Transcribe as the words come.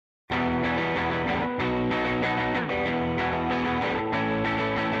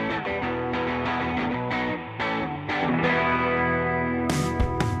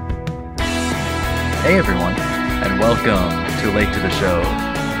Hey everyone, and welcome to Late to the Show.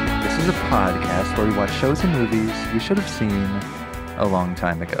 This is a podcast where we watch shows and movies you should have seen a long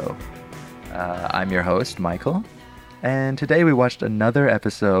time ago. I'm your host, Michael, and today we watched another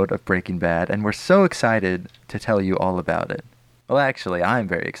episode of Breaking Bad, and we're so excited to tell you all about it. Well, actually, I'm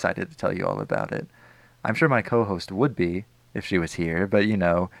very excited to tell you all about it. I'm sure my co-host would be if she was here, but you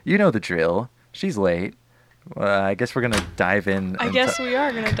know the drill. She's late. I guess we're gonna dive in. I guess we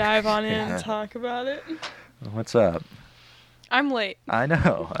are gonna dive on in Yeah. and talk about it. What's up? I'm late. I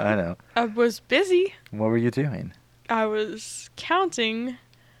know. I was busy. What were you doing? I was counting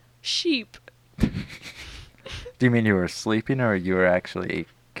sheep. Do you mean you were sleeping or you were actually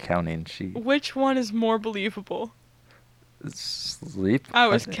counting sheep? Which one is more believable? Sleep? I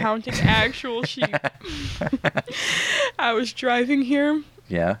was counting actual sheep. I was driving here,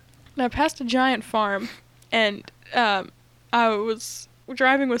 Yeah. and I passed a giant farm, and I was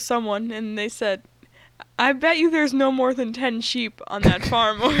driving with someone, and they said, I bet you there's no more than 10 sheep on that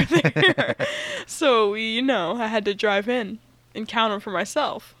farm over there. So, I had to drive in and count them for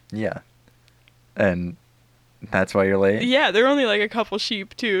myself. Yeah. And that's why you're late? Yeah, there were only like a couple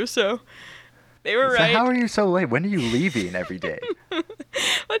sheep, too, so they were So right. how are you so late? When are you leaving every day?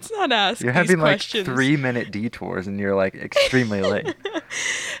 Let's not ask You're these having like questions. 3-minute detours and you're like extremely late.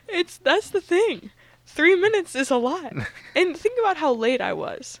 That's the thing. 3 minutes is a lot. And think about how late I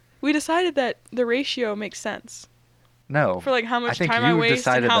was. We decided that the ratio makes sense No. for like how I much think time I you waste and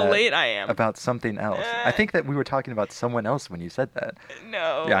decided how that late I am. about something else. I think that we were talking about someone else when you said that.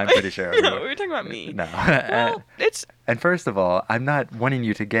 No. Yeah, I'm pretty sure. No, we were talking about me. No. Well, it's And first of all, I'm not wanting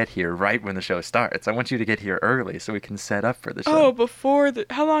you to get here right when the show starts. I want you to get here early so we can set up for the show. before the.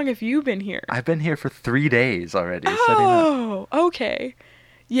 How long have you been here? I've been here for 3 days already setting up. Oh, okay.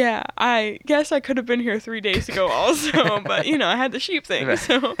 Yeah, I guess I could have been here 3 days ago also, but I had the sheep thing,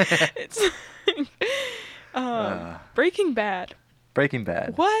 so it's Breaking Bad. Breaking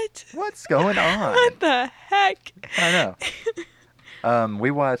Bad. What? What's going on? What the heck? I know.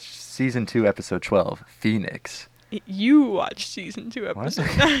 We watched season 2, episode 12, Phoenix. You watched season 2 What?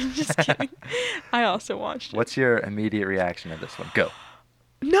 episode. No, I'm just kidding. I also watched it. What's your immediate reaction to this one? Go.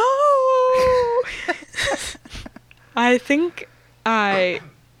 No! I think I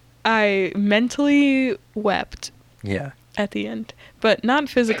mentally wept Yeah. at the end, but not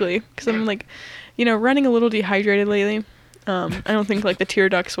physically, because I'm like, running a little dehydrated lately. I don't think like the tear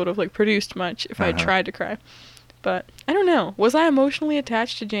ducts would have like produced much if I had tried to cry. But I don't know. Was I emotionally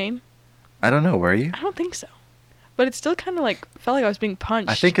attached to Jane? I don't know, were you? I don't think so. But it still kind of like felt like I was being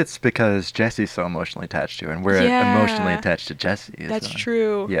punched. I think it's because Jesse's so emotionally attached to her, and we're Yeah. emotionally attached to Jesse. That's so.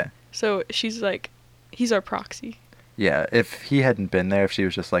 true. Yeah. So she's like, he's our proxy. Yeah, if he hadn't been there, if she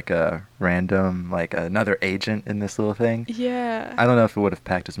was just like a random, like another agent in this little thing, Yeah. I don't know if it would have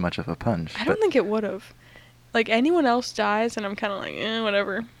packed as much of a punch. I don't think it would have. Like anyone else dies, and I'm kind of like,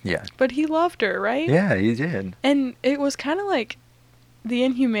 whatever. Yeah. But he loved her, right? Yeah, he did. And it was kind of like the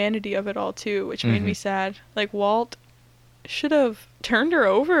inhumanity of it all too, which made me Mhm. sad. Like Walt should have turned her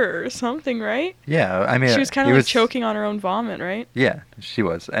over or something, right? Yeah, I mean, She was kind he of like choking on her own vomit, right? Yeah, she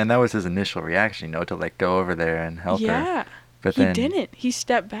was, and that was his initial reaction, to like go over there and help her. Yeah. But He then, didn't. He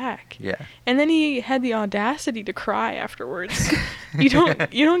stepped back. Yeah. And then he had the audacity to cry afterwards. you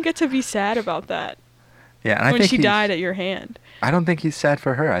don't get to be sad about that Yeah, and I when think she he's- died at your hand. I don't think he's sad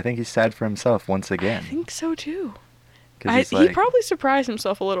for her. I think he's sad for himself once again. I think so too. 'Cause he's He probably surprised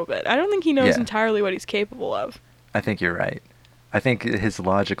himself a little bit. I don't think he knows Yeah. entirely what he's capable of. I think you're right. I think his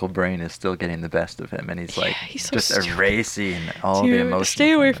logical brain is still getting the best of him, and he's like he's so just stupid. erasing all the Dude, emotion.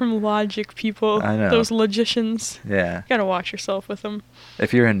 stay away from logic, people. I know. Those logicians. Yeah. You gotta watch yourself with them.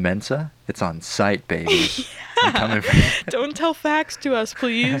 If you're in Mensa, it's on site, baby. I'm coming for you. Don't tell facts to us,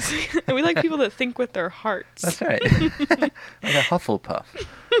 please. We like people that think with their hearts. That's right. Like a Hufflepuff.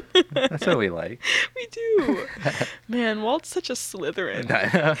 That's what we like. We do. Man, Walt's such a Slytherin.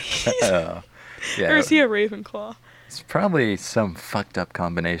 Oh, yeah. Or is he a Ravenclaw? It's probably some fucked up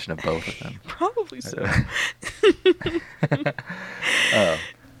combination of both of them. Probably so. Oh.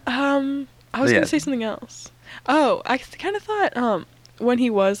 I was Yeah. gonna say something else. Oh, I kind of thought when he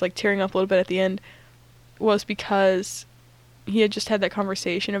was like tearing up a little bit at the end was because he had just had that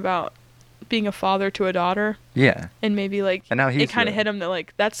conversation about being a father to a daughter, Yeah. and maybe like And now he's it kind of the- hit him that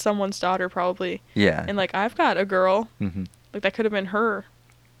like that's someone's daughter probably, Yeah. and like I've got a girl, Hmm. like that could have been her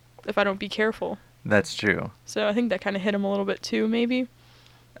if I don't be careful. That's true. So I think that kind of hit him a little bit too, maybe.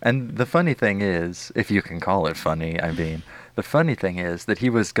 And the funny thing is, if you can call it funny, I mean, the funny thing is that he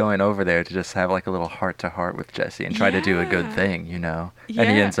was going over there to just have like a little heart-to-heart with Jesse and try to do a good Yeah. thing, And he Yeah.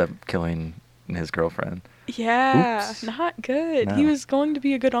 ends up killing his girlfriend. Yeah, Oops. not good. He No. was going to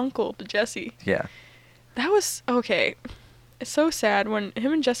be a good uncle to Jesse. Yeah. That was okay. It's so sad when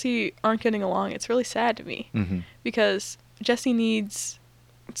him and Jesse aren't getting along. It's really sad to me because Jesse needs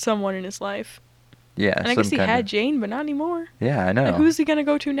someone in his life. Yeah, and I guess he had Jane, but not anymore. Yeah, I know. Like, who's he gonna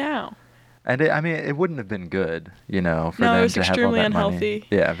go to now? And I mean, it wouldn't have been good, for them to have all that money. No, it was extremely unhealthy.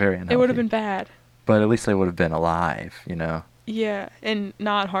 Yeah, very unhealthy. It would have been bad. But at least they would have been alive, Yeah, and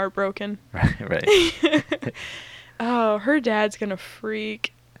not heartbroken. Right. Oh, her dad's gonna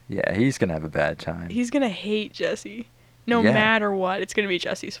freak. Yeah, he's gonna have a bad time. He's gonna hate Jesse. No matter what, it's gonna be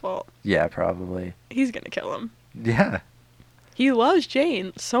Jesse's fault. Yeah, probably. He's gonna kill him. Yeah. He loves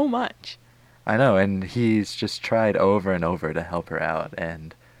Jane so much. I know, and he's just tried over and over to help her out,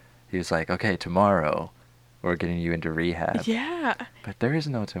 and he was like, okay, tomorrow we're getting you into rehab. Yeah. But there is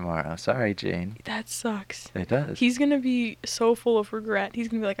no tomorrow. Sorry, Jane. That sucks. It does. He's gonna be so full of regret. He's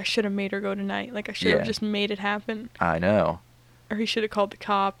gonna be like, I should have made her go tonight. Like, I should have just made it happen. I know. Or he should have called the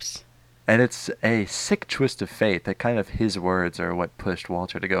cops. And it's a sick twist of fate that kind of his words are what pushed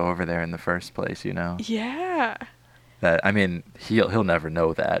Walter to go over there in the first place, Yeah. That, I mean, he'll never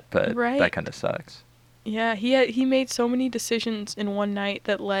know that, but that kind of sucks. Yeah, he made so many decisions in one night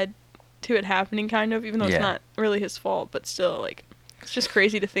that led to it happening, kind of, even though it's not really his fault, but still, like, it's just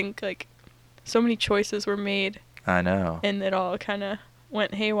crazy to think, like, so many choices were made. I know. And it all kind of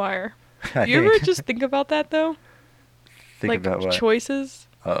went haywire. You ever just think about that, though? Think about what? Choices?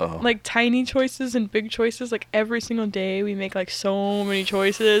 Uh-oh. Like, tiny choices and big choices. Like, every single day we make, like, so many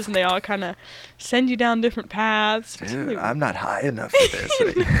choices, and they all kind of send you down different paths. Dude, really... I'm not high enough for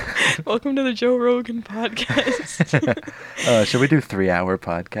this. Welcome to the Joe Rogan podcast. Should we do 3-hour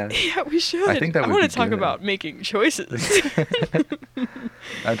podcast? Yeah, we should. I think that would be I want to talk about making choices.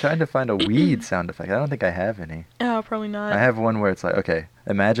 I'm trying to find a weed sound effect. I don't think I have any. Oh, probably not. I have one where it's like, okay,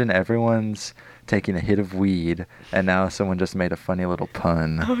 imagine everyone's taking a hit of weed, and now someone just made a funny little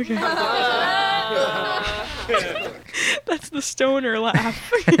pun. Okay. That's the stoner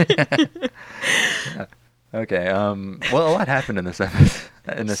laugh. Yeah. Okay. Well, a lot happened in this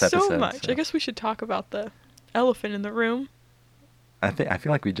episode. So much. I guess we should talk about the elephant in the room. I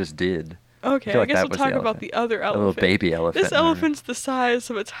feel like we just did. Okay, I guess we'll talk about the other elephant. A little baby elephant. This elephant's the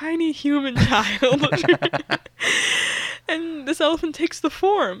size of a tiny human child. And this elephant takes the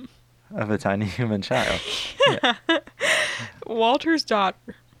form of a tiny human child. Yeah. Walter's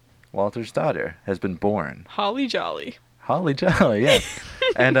daughter. Walter's daughter has been born. Holly Jolly. Holly Jolly, yeah.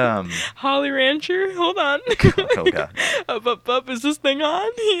 And Holly Rancher, hold on. Oh god. Up, is this thing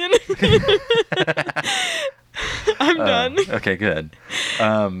on? I'm done. Okay, good.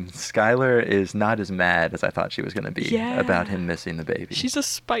 Skylar is not as mad as I thought she was going to be about him missing the baby. She's a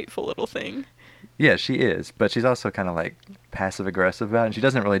spiteful little thing. Yeah, she is, but she's also kind of like passive aggressive about it, and she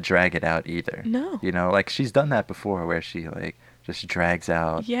doesn't really drag it out either. No. Like she's done that before where she like just drags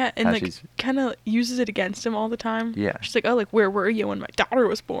out. Yeah, and like kind of uses it against him all the time. Yeah. She's like, oh, like where were you when my daughter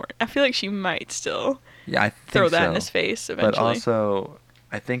was born? I feel like she might still throw that in his face eventually. But also,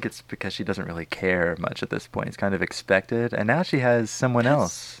 I think it's because she doesn't really care much at this point. It's kind of expected, and now she has someone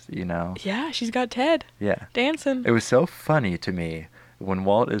else, Yeah, she's got Ted. Yeah. Dancing. It was so funny to me when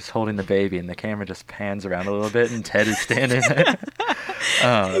Walt is holding the baby and the camera just pans around a little bit and Ted is standing there.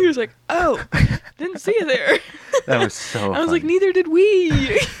 He was like, oh, didn't see you there. That was so funny. I was like, neither did we.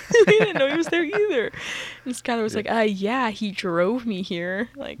 We didn't know he was there either. And Skylar was like, yeah, he drove me here.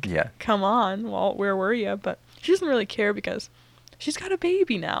 Like, come on, Walt, where were you? But she doesn't really care because she's got a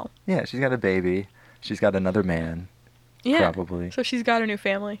baby now. Yeah, she's got a baby. She's got another man. Yeah. Probably. So she's got a new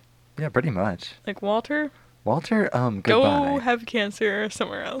family. Yeah, pretty much. Like Walter, goodbye. Go have cancer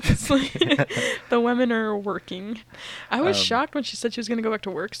somewhere else. The women are working. I was shocked when she said she was going to go back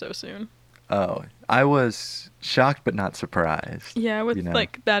to work so soon. Oh, I was shocked but not surprised. Yeah, with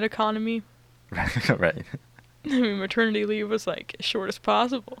like that economy. Right. I mean, maternity leave was like as short as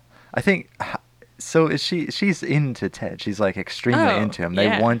possible. I think, so she's into Ted. She's like extremely into him.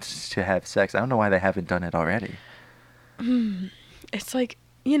 They want to have sex. I don't know why they haven't done it already. It's like,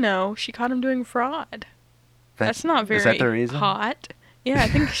 she caught him doing fraud. That's not very is that the reason? Hot. Yeah, I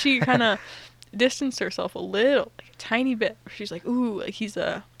think she kind of distanced herself a little, like a tiny bit. She's like, ooh, like he's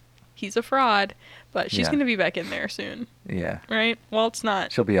a fraud, but she's going to be back in there soon. Yeah. Right? Walt's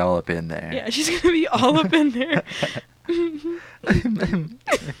not. She'll be all up in there. Yeah, she's going to be all up in there.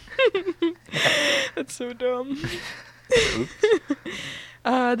 That's so dumb.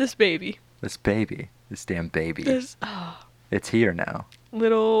 This baby. This damn baby. It's here now.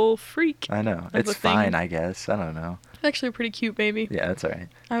 Little freak. I know. It's fine, I guess. I don't know. Actually a pretty cute baby. Yeah, that's all right.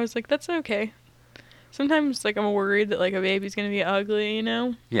 I was like, that's okay. Sometimes, like, I'm worried that, like, a baby's gonna be ugly,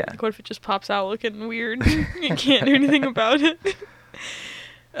 Yeah. Like, what if it just pops out looking weird? You can't do anything about it.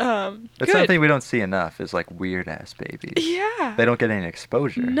 That's Good. something we don't see enough is like weird ass babies. Yeah. They don't get any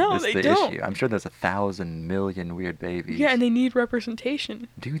exposure. No, is they the don't. issue. I'm sure there's 1,000 million weird babies. Yeah, and they need representation.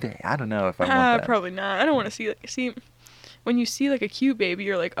 Do they? I don't know if I want that. Probably not. I don't want to see when you see like a cute baby,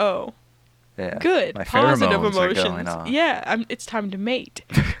 you're like, oh, Yeah. good, My positive pheromones emotions. are going off. Yeah, it's time to mate.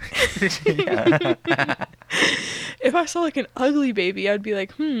 Yeah. If I saw like an ugly baby, I'd be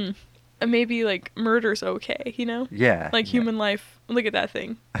like, maybe like murder's okay, you know? Yeah. Like yeah. human life. Look at that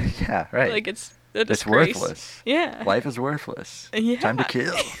thing. Yeah, right. Like it's a It's disgrace. worthless. Yeah. Life is worthless. Yeah. Time to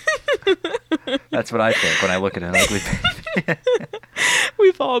kill. That's what I think when I look at an ugly baby.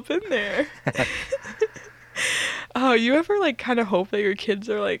 We've all been there. Oh, you ever like kind of hope that your kids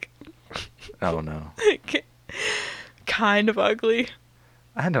are like Oh no. kind of ugly?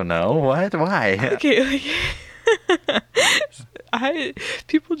 I don't know. What? Why? Okay, like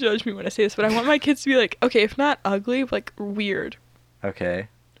people judge me when I say this, but I want my kids to be like, okay, if not ugly, like weird, Okay.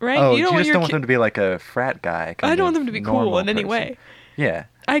 right? Oh, you don't want just your don't want them to be like a frat guy. I don't want them to be cool in any way. Yeah.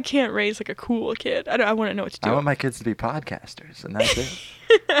 I can't raise like a cool kid. I want to know what to do. I want my kids to be podcasters, and that's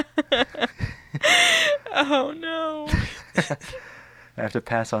it. Oh no. I have to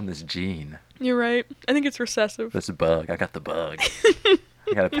pass on this gene, You're right. I think it's recessive. this bug. I got the bug.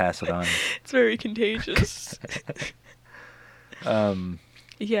 I gotta pass it on. It's very contagious.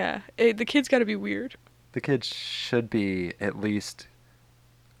 Yeah, the kid's got to be weird. The kids should be at least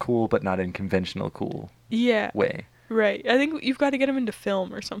cool, but not in conventional cool Yeah. way. Right. I think you've got to get them into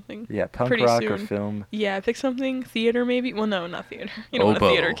film or something. Yeah, punk Pretty rock or soon. film. Yeah, pick something. Theater, maybe? Well, no, not theater. You don't want a Oboe.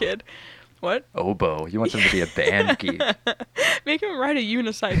 theater kid. What? Oboe. You want them to be a band geek. Make him ride a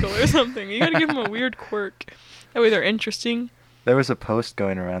unicycle or something. You gotta give him a weird quirk. That way they're interesting. There was a post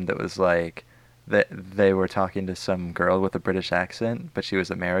going around that was like that they were talking to some girl with a British accent, but she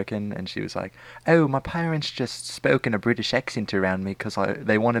was American, and she was like, "Oh, my parents just spoke in a British accent around me because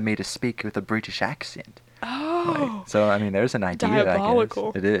they wanted me to speak with a British accent." Oh. Like, so I mean, there's an idea. Diabolical.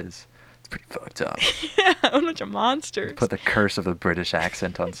 I guess. It is. It's pretty fucked up. Yeah, a bunch of monsters. Put the curse of the British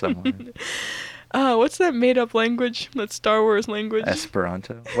accent on someone. What's that made-up language? That Star Wars language?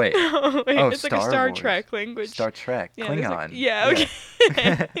 Esperanto. Wait. Oh, wait, Oh, it's like a Star Star Wars. Trek language. Star Trek. Yeah, there's Klingon. like- yeah,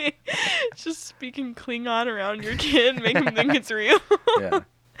 okay. Just speaking Klingon around your kid, make him think it's real. Yeah.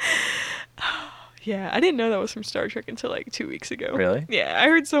 Yeah, I didn't know that was from Star Trek until like 2 weeks ago. Really? Yeah, I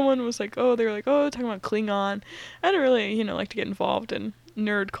heard someone was like, they were like, talking about Klingon. I don't really, like to get involved in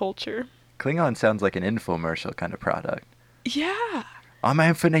nerd culture. Klingon sounds like an infomercial kind of product. Yeah. I'm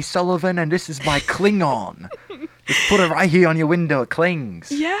Anthony Sullivan, and this is my Klingon. Just put it right here on your window. It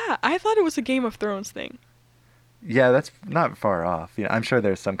clings. Yeah, I thought it was a Game of Thrones thing. Yeah, that's not far off. I'm sure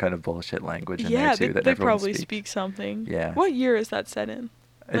there's some kind of bullshit language in Yeah, there too that they everyone probably speaks. speak something. Yeah. What year is that set in?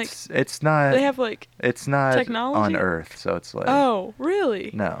 It's not. They have like. It's not technology? on Earth, so it's like. Oh, really?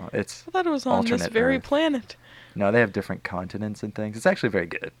 No, it's. I thought it was on this alternate very Earth. planet. No, they have different continents and things. It's actually very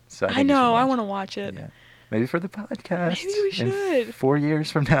good. So I know. I want to to watch it. Yeah. Maybe for the podcast. Maybe we in should. 4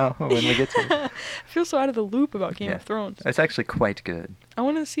 years from now, when we get to it. I feel so out of the loop about Game Yeah. of Thrones. It's actually quite good. I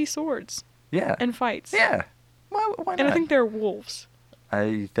want to see swords Yeah. and fights. Yeah. Why not? And I think they're wolves.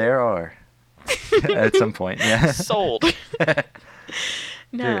 There are. At some point, yeah. Sold.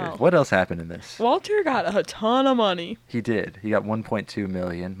 No. Dude, what else happened in this? Walter got a ton of money. He did. He got 1.2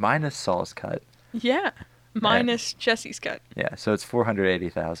 million minus Saul's cut. Yeah. Minus Jesse's cut. Yeah, so it's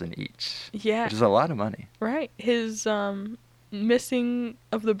 480,000 each. Yeah. Which is a lot of money. Right. His missing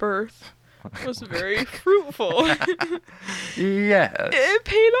of the birth was very fruitful. Yes. It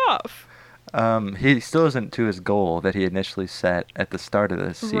paid off. He still isn't to his goal that he initially set at the start of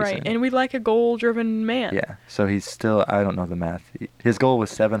this season. Right. And we like a goal-driven man. Yeah, so he's still, I don't know the math. His goal was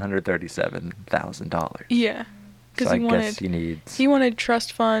 $737,000. Yeah. Because So I guess he needs... he wanted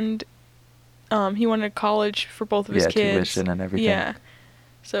trust fund. He wanted college for both of his kids. Tuition and everything. Yeah.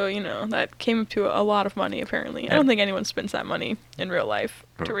 So, that came up to a lot of money, apparently. I don't think anyone spends that money in real life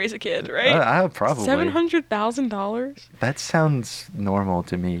to raise a kid, right? I probably. $700,000? That sounds normal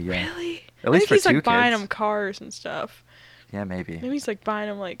to me, yeah. Really? At least I think for he's, two buying kids. them cars and stuff. Yeah, maybe. Maybe he's, buying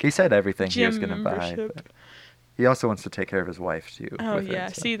them, He said everything he was gym going to buy. membership. But he also wants to take care of his wife, too. Oh, with it, yeah.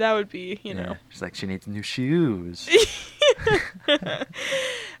 so. See, that would be, Yeah. She's like, she needs new shoes.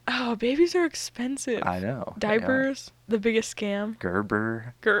 Oh, babies are expensive. I know. they are. Diapers, the biggest scam.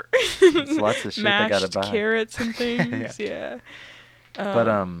 Gerber. There's lots of shit they gotta buy. carrots and things. Yeah.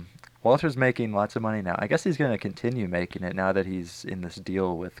 But Walter's making lots of money now. I guess he's going to continue making it now that he's in this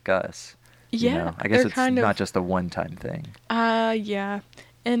deal with Gus. Yeah. I guess they're it's kind not of, just a one-time thing. yeah.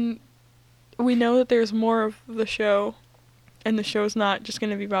 And we know that there's more of the show, and the show's not just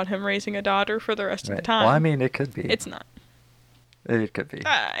going to be about him raising a daughter for the rest of the Right. time. Well, I mean, it could be. It's not. It could be.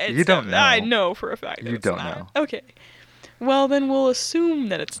 It's You don't not- know. I know for a fact that You it's don't not. know. Okay. Well, then we'll assume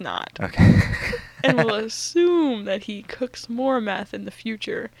that it's not. Okay. And we'll assume that he cooks more meth in the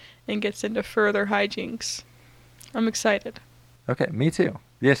future and gets into further hijinks. I'm excited. Okay, me too.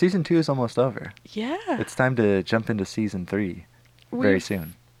 Yeah, season 2 is almost over. Yeah. It's time to jump into season 3 very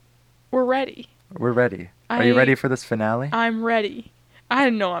soon. We're ready. We're ready. Are you ready for this finale? I'm ready. I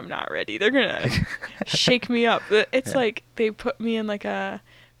know I'm not ready. They're gonna shake me up. It's Yeah. like they put me in like a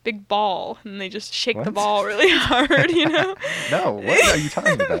big ball and they just shake the What? ball really hard, you know? No, what are you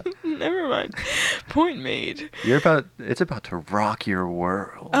talking about? Never mind. Point made. It's about to rock your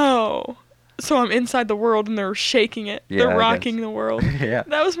world. Oh. So I'm inside the world and they're shaking it. Yeah, They're I rocking guess. the world. Yeah.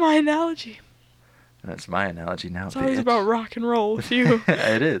 That was my analogy. That's my analogy now, It's always bitch. about rock and roll with you.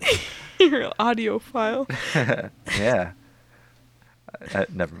 It is. You're an audiophile. Yeah.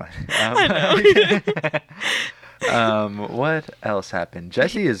 Never mind. I know. What else happened?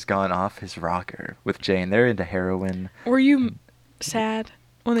 Jesse has gone off his rocker with Jane. They're into heroin. Were you sad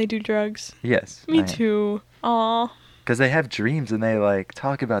when they do drugs? Yes. Me too. Aw. Because they have dreams and they like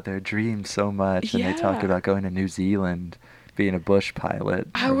talk about their dreams so much, and they talk Yeah. about going to New Zealand, being a bush pilot.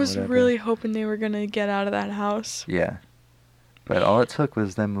 I or was whatever. really hoping they were gonna get out of that house. Yeah. But all it took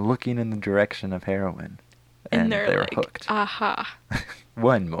was them looking in the direction of heroin, and they're they were like, hooked. aha.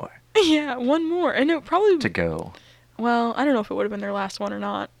 One more Yeah, one more. And it probably... to go. Well, I don't know if it would have been their last one or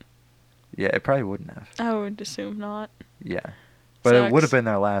not. Yeah, it probably wouldn't have. I would assume not. Yeah. But it would have Sucks. been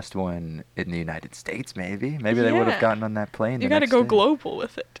their last one in the United States, maybe. Maybe they would have Yeah. gotten on that plane. You got gotta go global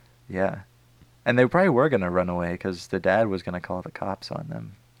with it. Yeah. And they probably were going to run away because the dad was going to call the cops on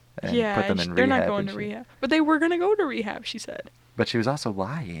them and Yeah, put them and in they're rehab. not going and to shit. rehab. But they were gonna go to rehab, she said. But she was also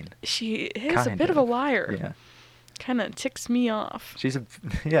lying. She is a Kind bit of a of. liar. Yeah. Kinda ticks me off. She was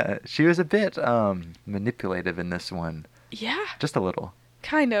a bit manipulative in this one. Yeah, Just a little.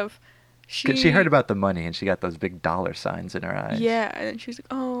 kind of. 'Cause she heard about the money and she got those big dollar signs in her eyes. Yeah, and then she was like,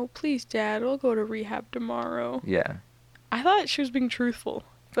 "Oh, please, Dad, we'll go to rehab tomorrow." Yeah. I thought she was being truthful,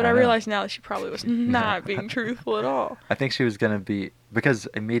 but I I know. realize now that she probably was not being truthful at all. I think she was going to be, because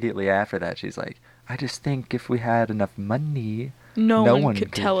immediately after that she's like, I just think if we had enough money. No, No one one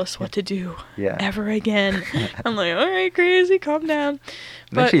could could- tell us what to do Yeah. ever again. I'm like, all right, crazy, calm down.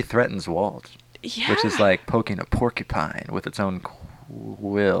 Then But she threatens Walt, yeah, which is like poking a porcupine with its own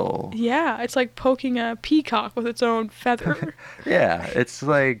quill. yeah, it's like poking a peacock with its own feather. Yeah, it's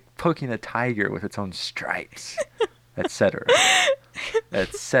like poking a tiger with its own stripes, etc.,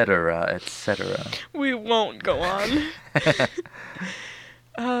 etc., etc. We won't go on.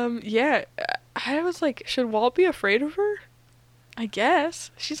 Yeah, I was like, should Walt be afraid of her? I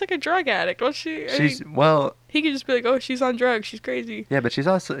guess she's like a drug addict. What's she? Well, He could just be like, oh, she's on drugs. She's crazy. yeah, but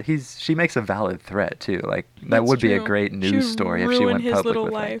she makes a valid threat too. Like that That's would be a true. great She news would story if she ruin went his public little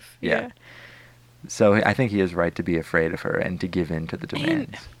with life. that. Yeah. So I think he is right to be afraid of her and to give in to the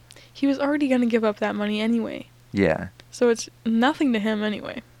demands. He was already gonna give up that money anyway, Yeah. so it's nothing to him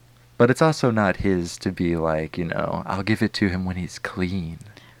anyway. But it's also not his to be like, I'll give it to him when he's clean.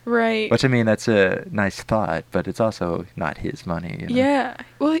 Right. Which, I mean, that's a nice thought, but it's also not his money. Yeah.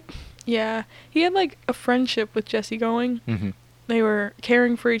 Well, yeah. He had like a friendship with Jesse going. Mm-hmm. They were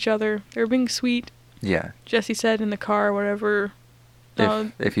caring for each other. They were being sweet. Yeah. Jesse said in the car, whatever.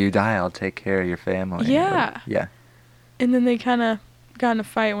 If you die, I'll take care of your family. Yeah. But, yeah. And then they kind of got in a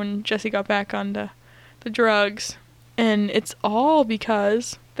fight when Jesse got back on the drugs. And it's all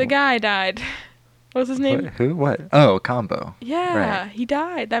because the guy died. What was his name? Who? What? Oh, Combo. Yeah, Right. he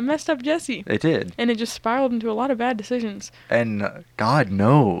died. That messed up Jesse. It did. And it just spiraled into a lot of bad decisions. And God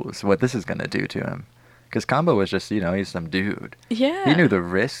knows what this is going to do to him. Because Combo was just, he's some dude. Yeah. He knew the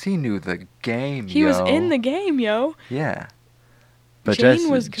risks. He knew the game, He was in the game, yo. Yeah. But Jane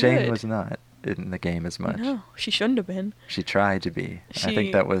was Jane good. was not in the game as much. No, she shouldn't have been. She tried to be. I She-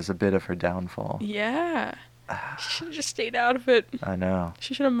 think that was a bit of her downfall. Yeah. She should have just stayed out of it. I know.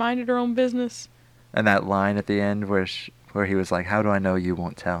 She should have minded her own business. And that line at the end where he was like, "How do I know you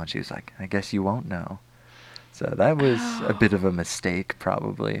won't tell?" And she was like, "I guess you won't know." So that was a bit of a mistake,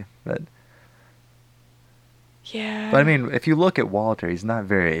 probably. But Yeah. I mean, if you look at Walter, he's not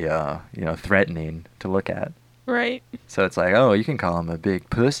very, threatening to look at. Right. So it's like, oh, you can call him a big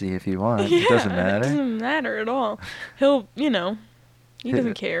pussy if you want. Yeah, It doesn't matter. It doesn't matter at all. He'll, he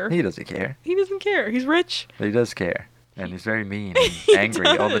doesn't care. He doesn't care. He doesn't care. He's rich. But he does care. And he's very mean and He angry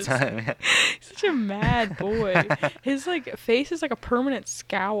all the does. time. He's such a mad boy. His face is like a permanent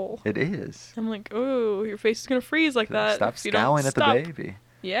scowl. It is. I'm like, oh, your face is gonna freeze like that. Stop if you don't scowling at the stop." baby.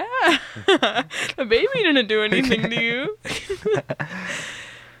 Yeah. The baby didn't do anything to you.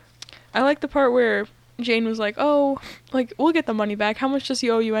 I like the part where Jane was like, oh, like, we'll get the money back. How much does he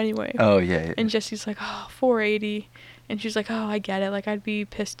owe you anyway? Oh, yeah. And Jesse's like, oh, $480. And she's like, oh, I get it. Like, I'd be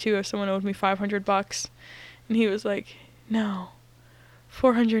pissed too if someone owed me $500. And he was like, no,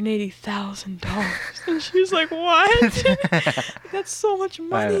 $480,000. And she was like, what? That's so much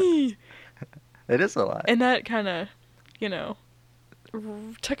money. It is a lot. And that kind of,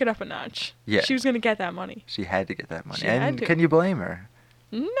 took it up a notch. Yeah. She was going to get that money. She had to get that money. She had And to. can you blame her?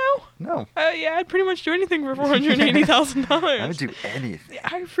 No. No. Yeah, I'd pretty much do anything for $480,000. I would do anything.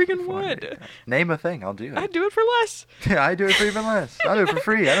 I freaking would. Name a thing, I'll do it. I'd do it for less. Yeah, I do it for even less. I'll do it for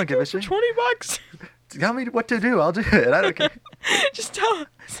free. I don't give a shit. For $20. Tell me what to do. I'll do it. I don't care. Just tell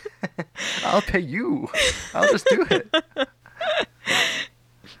us. I'll pay you. I'll just do it.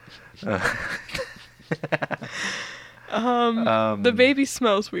 The baby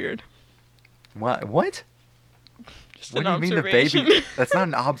smells weird. What? Just What an do you mean the observation. baby? That's not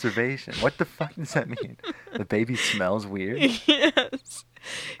an observation. What the fuck does that mean? The baby smells weird? Yes.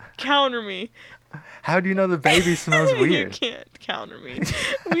 Counter me. How do you know the baby smells You weird? can't counter me.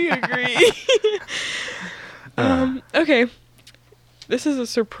 We agree. Okay. This is a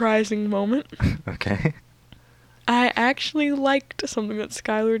surprising moment. Okay. I actually liked something that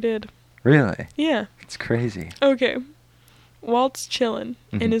Skylar did. Really? Yeah. It's crazy. Okay. Walt's chilling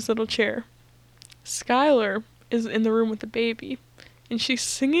in Mhm. his little chair. Skylar is in the room with the baby, and she's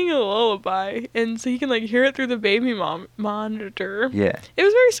singing a lullaby, and so he can like hear it through the baby monitor. Yeah. It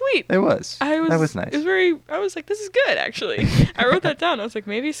was very sweet. It was. That was nice. It was very. I was like, this is good actually. I wrote that down. I was like,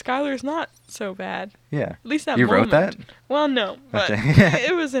 maybe Skylar's not so bad. Yeah. At least that You moment. wrote that? Well, no, but Okay.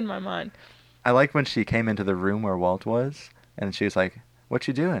 it was in my mind. I like when she came into the room where Walt was, and she was like, "What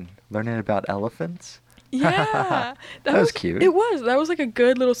you doing? Learning about elephants?" Yeah, That was cute. It was. That was like a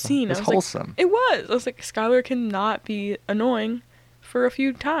good little scene. It's I was wholesome. Like, it was. I was like, Skylar cannot be annoying for a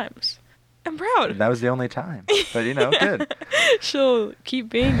few times. I'm proud. That was the only time. But, good. She'll keep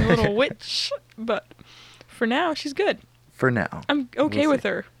being a little witch, but for now, she's good. For now. I'm okay We'll with see.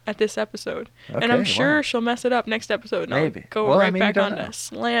 her at this episode. And Okay, I'm sure wow. she'll mess it up next episode. And Maybe. I'll go Well, I right mean, you back don't on know. to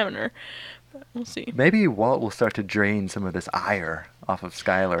slamming her. But we'll see. Maybe Walt will start to drain some of this ire off of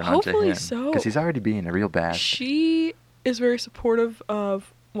Skylar and onto Hopefully him. so. Because he's already being a real bastard. She is very supportive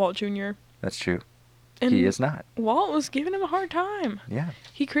of Walt Jr. That's true. And He is not. Walt was giving him a hard time. Yeah.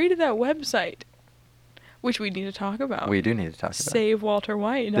 He created that website, which we need to talk about. We do need to talk about it.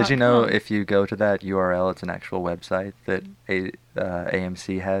 SaveWalterWhite.com. Did you know if you go to that URL, it's an actual website that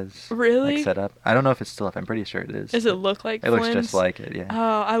AMC has Really? like, set up? I don't know if it's still up. I'm pretty sure it is. Does it look like It looks Flynn's? just like it, yeah.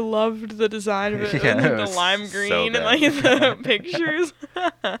 Oh, I loved the design of it. Yeah, Like it the was lime so green and bad. like the pictures.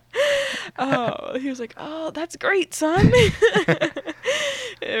 Oh, he was like, "Oh, that's great, son."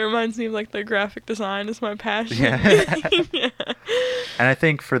 It reminds me of like the graphic design is my passion. Yeah. Yeah. And I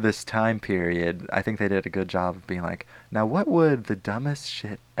think for this time period, I think they did a good job of being like, now what would the dumbest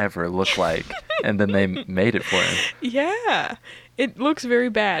shit ever look like? And then they made it for him. Yeah. It looks very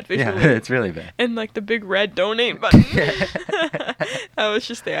bad Yeah, visually. it's really bad. And like the big red donate button. Yeah. That was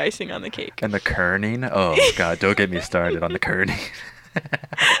just the icing on the cake. And the kerning. Oh, God, don't get me started on the kerning.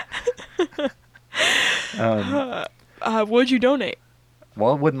 What'd you donate?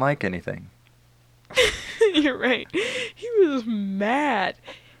 Walt wouldn't like anything. You're right. He was mad.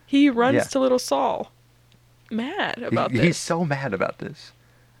 He runs Yeah. to little Saul. Mad about this. He's so mad about this.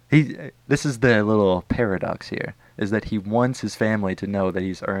 This is the little paradox here, is that he wants his family to know that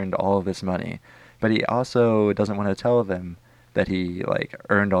he's earned all of this money, but he also doesn't want to tell them that he like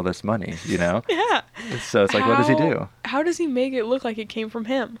earned all this money, Yeah. So it's like, what does he do? How does he make it look like it came from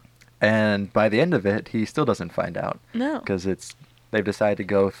him? And by the end of it, he still doesn't find out No. because they've decided to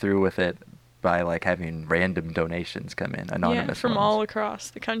go through with it by like having random donations come in, anonymous Yeah, from ones. all across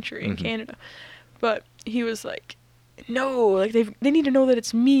the country in Mhm. Canada. But he was like, no, like they need to know that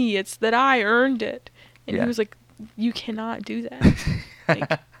it's me. It's that I earned it. And Yeah. he was like, you cannot do that.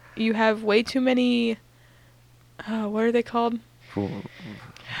 Like, you have way too many. What are they called?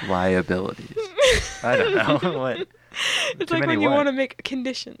 Liabilities. I don't know what. It's Too like many when you what? want to make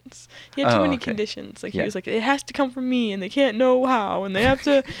conditions. He had too Oh, many okay. conditions. Like Yeah. he was like, it has to come from me, and they can't know how, and they have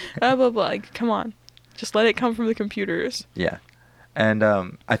to blah blah blah. Like, come on, just let it come from the computers. Yeah, and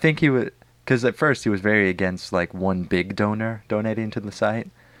I think he would, because at first he was very against like one big donor donating to the site,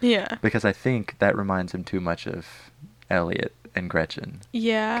 Yeah. because I think that reminds him too much of Elliot and Gretchen,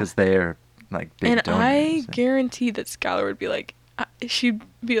 Yeah. because they're like big And donors. I guarantee that Skylar would be like, she'd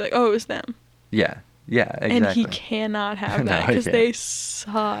be like, oh, it was them. Yeah, exactly. And he cannot have No, that he because can't. they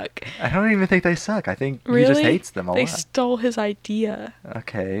suck. I don't even think they suck. I think Really? he just hates them a They lot. stole his idea.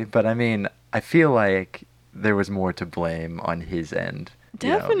 Okay, but I mean, I feel like there was more to blame on his end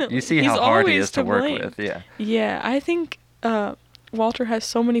Definitely. You see He's how hard he always is to to work blame. with. Yeah. Yeah, I think Walter has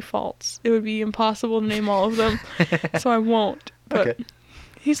so many faults. It would be impossible to name all of them, so I won't. But Okay.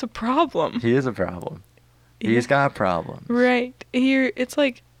 he's a problem. He is a problem. Yeah. He's got problems. Right. Here, it's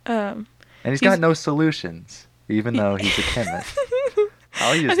like... And he's got no solutions, even though he's a chemist.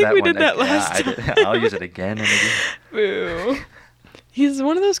 I'll use I think that we one. did that last I time. I'll use it again and again. Boo. He's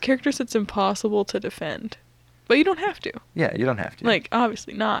one of those characters that's impossible to defend. But you don't have to. Yeah, you don't have to. Like,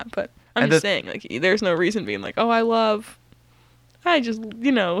 obviously not, but I'm And just saying, like, there's no reason being like, oh, I just,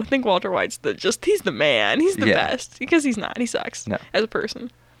 think Walter White's he's the man. He's the Yeah. best. Because he's not. He sucks No. as a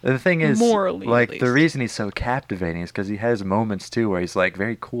person. The thing is, Morally, at like, the least. reason he's so captivating is because he has moments, too, where he's, like,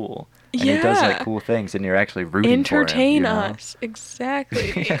 very cool. And he does, like, Yeah. cool things, and you're actually rooting Entertain for him, you know? us.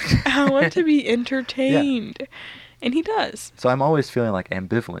 Exactly. I want to be entertained. And he does. So I'm always feeling, like,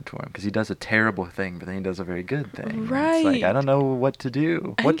 ambivalent to him, because he does a terrible thing, but then he does a very good thing. And it's like, I Right. don't know what to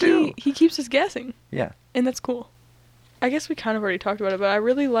do. I What think do? he keeps us guessing. Yeah. And that's cool. I guess we kind of already talked about it, but I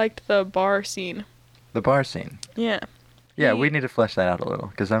really liked the bar scene. The bar scene. Yeah. Yeah, He- we need to flesh that out a little,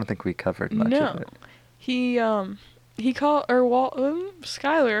 because I don't think we covered much No. of it. He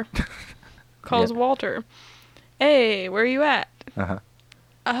Skylar calls Yeah. Walter. Hey, where you at? Uh-huh.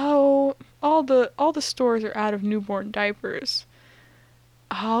 Oh, all the stores are out of newborn diapers.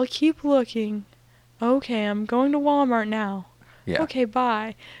 I'll keep looking. Okay, I'm going to Walmart now. Yeah. Okay,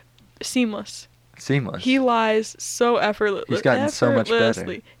 bye. Seamless. Seamless. He lies so effortlessly. He's gotten so much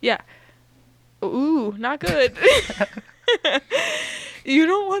better. Yeah. Ooh, not good. You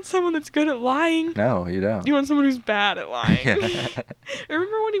don't want someone that's good at lying. No, you don't. You want someone who's bad at lying. Yeah.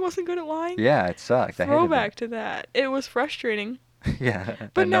 Remember when he wasn't good at lying? Yeah, it sucked. I hated Throwback to that. It was frustrating. it. Yeah.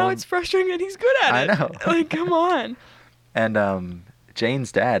 But and no now one- it's frustrating that he's good at I it. know. Like, come on. And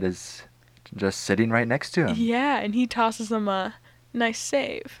Jane's dad is just sitting right next to him. Yeah, and he tosses him a nice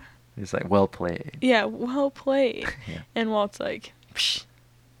save. He's like, well played. Yeah, well played. Yeah. And Walt's like, psh,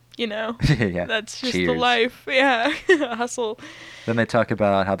 Yeah. that's just the Cheers. life. Yeah, hustle. Then they talk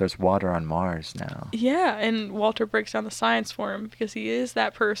about how there's water on Mars now. Yeah, and Walter breaks down the science for him because he is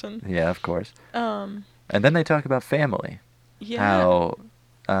that person. Yeah, of course. Um, And then they talk about family. yeah. How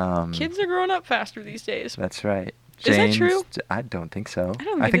Kids are growing up faster these days. That's right. Is that true? I don't think so. I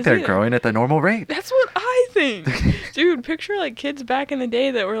don't I think think it's they're either. growing at the normal rate. That's what I think. Dude, picture like kids back in the day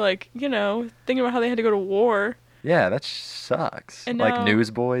that were like, thinking about how they had to go to war. Yeah, that sucks. And like now-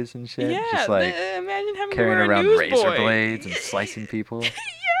 newsboys and shit. Yeah, Just like imagine having to carrying wear a around newsboy. razor blades and slicing people. Yeah,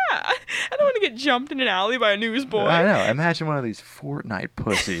 I don't want to get jumped in an alley by a newsboy. I know. Imagine one of these Fortnite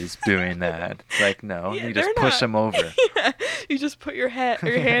pussies doing that. It's like, no, Yeah, you just they're push not- them over. Yeah, you just put your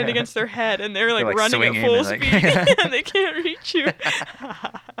hand against their head, and they're like, They're, like, running at swinging full and, like- speed, and they can't reach you.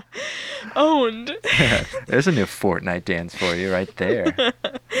 Owned. There's a new Fortnite dance for you right there.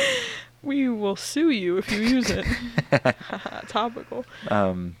 We will sue you if you use it. Topical.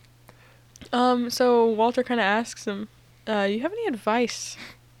 So Walter kind of asks him, you have any advice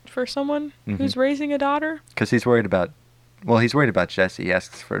for someone who's Mhm. raising a daughter? Because he's worried about Jesse. He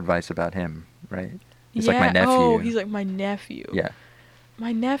asks for advice about him, right? He's like, my Yeah, nephew. Oh, he's like, my nephew. Yeah.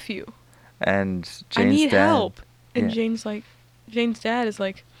 My nephew. And Jane's I need dad, help. And yeah. Jane's dad is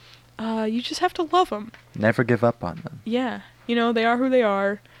like, you just have to love them. Never give up on them. Yeah. They are who they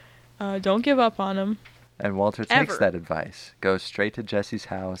are. Don't give up on them. And Walter takes Ever. that advice, goes straight to Jesse's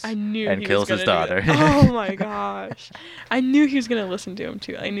house, I knew and he kills was his gonna daughter. do that. Oh my gosh. I knew he was going to listen to him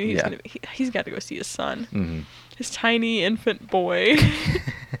too. I knew he was Yeah. going to he's got to go see his son. Mhm. His tiny infant boy.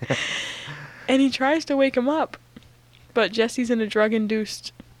 And he tries to wake him up, but Jesse's in a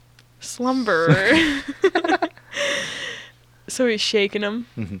drug-induced slumber. So he's shaking him.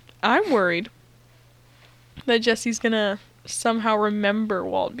 Mhm. I'm worried that Jesse's going to somehow remember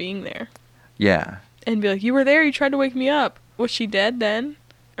Walt being there Yeah. and be like, you were there, you tried to wake me up. Was she dead then?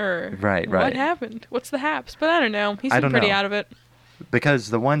 Or Right, what right. happened? What's the haps? But I don't know. He I seemed don't pretty know. out of it. Because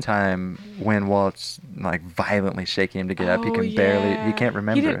the one time when Walt's like violently shaking him to get up, he Oh, can he yeah. can't He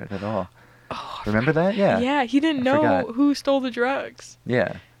remember didn't- it at all. Oh, Remember that? Yeah. Yeah, he didn't I know forgot. who stole the drugs.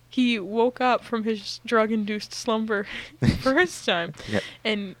 Yeah. He woke up from his drug-induced slumber first time, Yeah.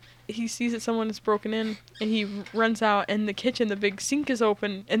 and he sees that someone is broken in, and he runs out, and the kitchen, the big sink is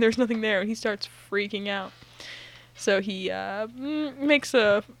open, and there's nothing there, and he starts freaking out. So he he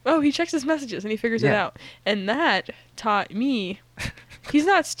checks his messages, and he figures it Yeah. out. And that taught me, he's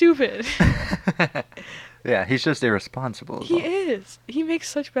not stupid. Yeah, he's just irresponsible. is He all. is. He makes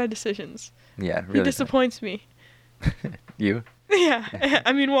such bad decisions. Yeah, He really. bad. disappoints me. You? Yeah,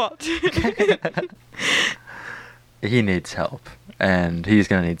 I mean, Walt. He needs help, and he's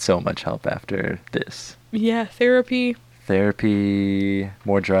gonna need so much help after this. Yeah, therapy. Therapy,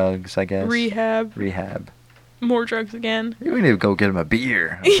 more drugs, I guess. Rehab. More drugs again. We need to go get him a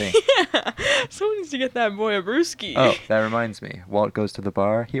beer, I think. Yeah. Someone needs to get that boy a brewski. Oh, that reminds me. Walt goes to the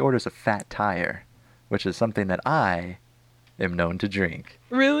bar. He orders a fat tire, which is something that I am known to drink.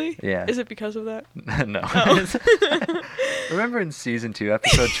 Really? Yeah. Is it because of that? No. Oh. Remember in season 2,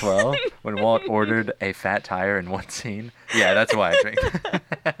 episode 12, when Walt ordered a fat tire in one scene? Yeah, that's why I drink.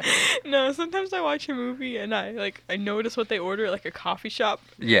 No, sometimes I watch a movie and I notice what they order at like a coffee shop.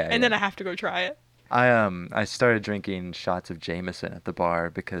 Yeah. And then I have to go try it. I started drinking shots of Jameson at the bar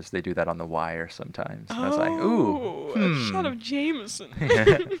because they do that on The Wire sometimes. And I was like, ooh, a shot of Jameson.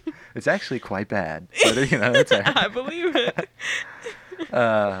 Yeah. It's actually quite bad, but it's alright. I believe it.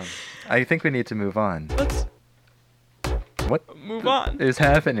 I think we need to move on. Let's What move on. is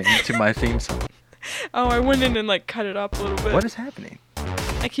happening to my theme song? Oh, I went in and cut it up a little bit. What is happening?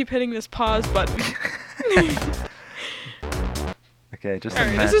 I keep hitting this pause button. Okay, just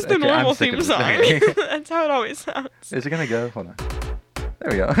Alright, this is the normal theme song. Okay. That's how it always sounds. Is it gonna go? Hold on.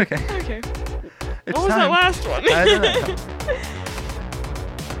 There we go. Okay. Okay. It's What was that last one? I don't know.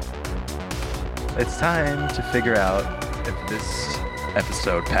 It's time to figure out if this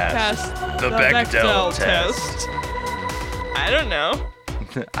episode passed the Bechdel test. I don't know.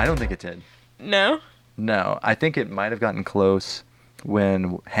 I don't think it did. No? No, I think it might have gotten close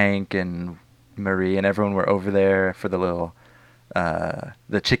when Hank and Marie and everyone were over there for the little,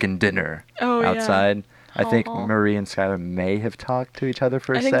 the chicken dinner outside. Yeah. I think Aw. Marie and Skylar may have talked to each other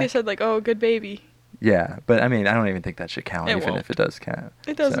for a I sec. think they said oh, good baby. Yeah, but I mean, I don't even think that should count, It even won't. if it does count.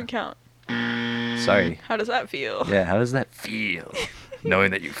 It doesn't So, count. Sorry. How does that feel? Yeah, how does that feel, knowing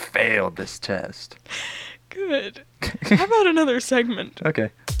that you failed this test? Good. How about another segment?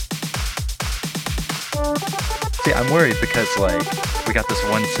 Okay. See, I'm worried because, we got this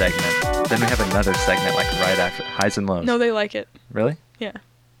one segment, then we have another segment, right after highs and lows. No, they like it. Really? Yeah.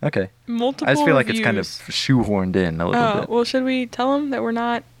 Okay. Multiple I just feel like it's kind of reviews. shoehorned in a little bit. Well, should we tell them that we're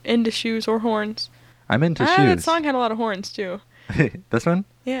not into shoes or horns? I'm into That shoes. song had a lot of horns, too. This one?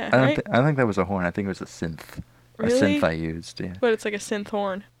 Yeah, I right? don't think that was a horn. I think it was a synth. Really? A synth I used, yeah. But it's like a synth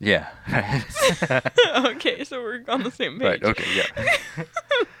horn. Yeah. Okay, so we're on the same page. Right, okay, yeah.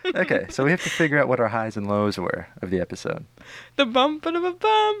 Okay, so we have to figure out what our highs and lows were of the episode. The bump of a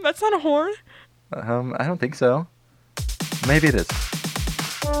bum. That's not a horn. I don't think so. Maybe it is.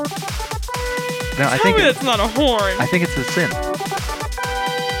 No, I Tell think me that's not a horn. I think it's a synth.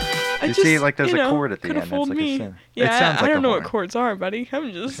 You see, there's a chord at the end. Could've It's fooled like me. a synth. Yeah, It sounds I like don't a know horn. what chords are, buddy.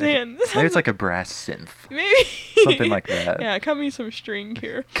 I'm just saying. Maybe it's like a brass synth. Maybe. Something like that. Yeah, cut me some string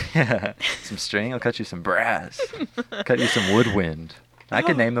here. Yeah. Some string, I'll cut you some brass. Cut you some woodwind. I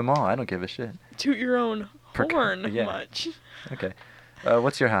can Oh. name them all. I don't give a shit. Toot your own horn yeah. much. Okay.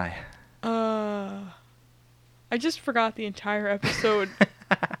 What's your high? I just forgot the entire episode.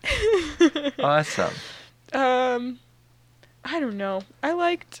 Awesome. I don't know. I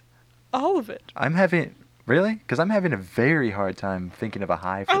liked all of it. I'm having... Really? Because I'm having a very hard time thinking of a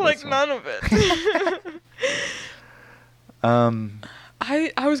high for I this like one. none of it.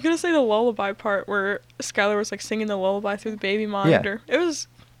 I was gonna say the lullaby part where Skylar was singing the lullaby through the baby monitor. It was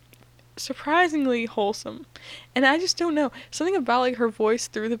surprisingly wholesome, and I just don't know, something about her voice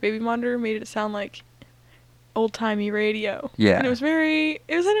through the baby monitor made it sound like old timey radio. Yeah. and it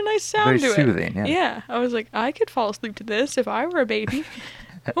had a nice sound Very to soothing, it. yeah. I was like, I could fall asleep to this if I were a baby,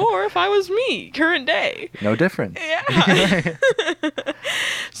 or if I was me, current day. No difference. Yeah.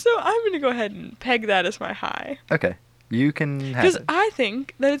 So I'm gonna go ahead and peg that as my high. Okay. You can have Because it. I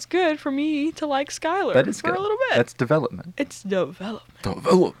think that it's good for me to like Skylar That is for good. a little bit. That's development. It's development.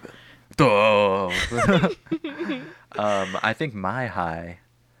 Development. I think my high,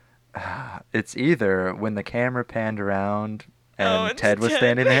 it's either when the camera panned around and it's Ted was Ted.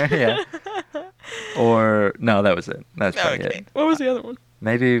 standing there, yeah. Or, no, that was it. That's probably Okay. it. What was the other one?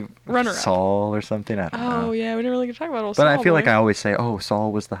 Maybe Runner-up. Saul or something, I don't know. Oh, yeah, we didn't really get to talk about old But Saul I feel like boy. I always say, oh,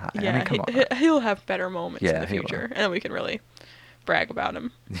 Saul was the high. Yeah, I mean, come on. he'll have better moments in Yeah, the he will. future, and then we can really brag about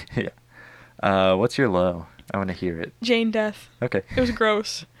him. Yeah. What's your low? I want to hear it. Jane death. Okay. It was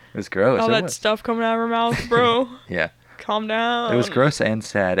gross. It was gross. All it that was. stuff coming out of her mouth, bro. Yeah. Calm down. It was gross and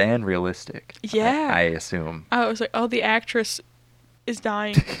sad and realistic. Yeah. I assume. I was like, oh, the actress is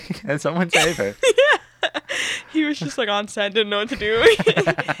dying. And someone save her. Yeah. He was just on set, didn't know what to do.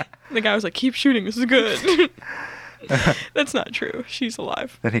 The guy was like, keep shooting, this is good. That's not true. She's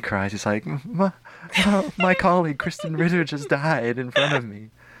alive. Then he cries. He's like, my colleague Kristen Ritter just died in front of me.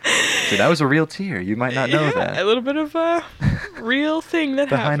 So that was a real tear. You might not know Yeah, that. a little bit of a real thing that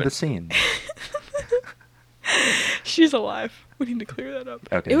Behind happened. the scenes. She's alive. We need to clear that up.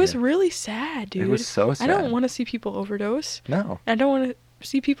 Okay, it was yeah. really sad, dude. It was so sad. I don't want to see people overdose. No. I don't want to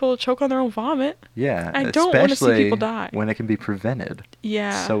see people choke on their own vomit. Yeah. I don't want to see people die. When it can be prevented.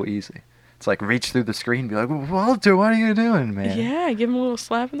 Yeah. So easy. It's like reach through the screen and be like, Walter, what are you doing, man? Yeah, give him a little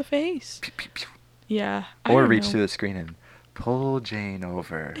slap in the face. Pew, pew, pew. Yeah. Or reach through the screen and pull Jane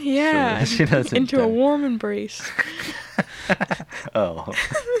over. Yeah. So that she doesn't into die. a warm embrace. Oh.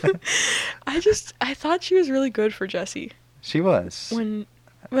 I thought she was really good for Jesse. She was.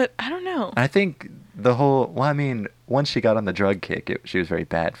 But I don't know. I think once she got on the drug kick, she was very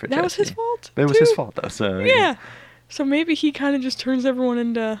bad for Jesse. That was his fault. But it was his fault, though. So yeah. So maybe he kind of just turns everyone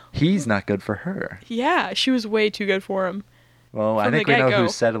into... He's not good for her. Yeah, she was way too good for him. Well, From I think the we know get-go.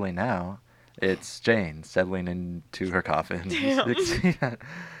 who's settling now. It's Jane settling into her coffin. Damn.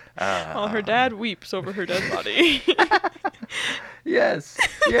 While her dad weeps over her dead body. Yes.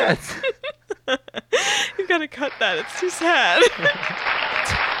 Yes. You gotta cut that. It's too sad.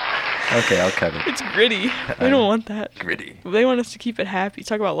 Okay, I'll cut it. It's gritty. We don't want that. Gritty. They want us to keep it happy.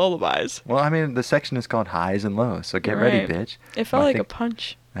 Talk about lullabies. Well, I mean, the section is called highs and lows, so get ready, Right. bitch. It felt Well, I like think- a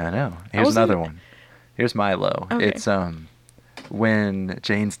punch. I know. Here's wasn't- another one. Here's my low. Okay. It's when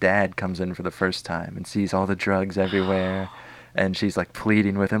Jane's dad comes in for the first time and sees all the drugs everywhere, and she's like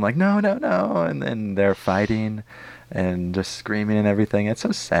pleading with him, like, no, and then they're fighting and just screaming and everything. It's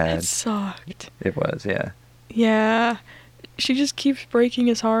so sad. It sucked. It was, yeah. Yeah. She just keeps breaking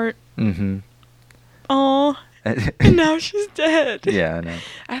his heart. Mm-hmm. Aw. And now she's dead. Yeah, I know.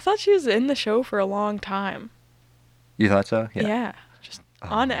 I thought she was in the show for a long time. You thought so? Yeah. Just Oh,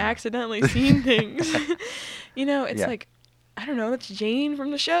 on no. accidentally seeing things. It's Yeah. like, I don't know, that's Jane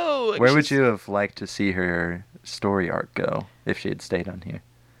from the show. Like, Where would she's- you have liked to see her story arc go if she had stayed on here?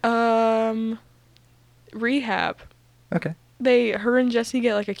 Rehab. Okay. Her and Jesse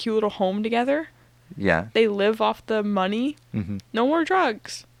get like a cute little home together. Yeah. They live off the money. Mm-hmm. No more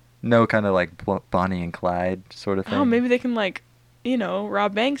drugs. No kind of like Bonnie and Clyde sort of thing. Oh, maybe they can like,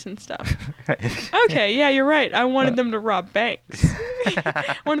 rob banks and stuff. Okay, yeah, you're right. I wanted them to rob banks.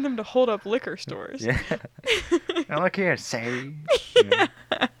 I wanted them to hold up liquor stores. Yeah. Now look here, say.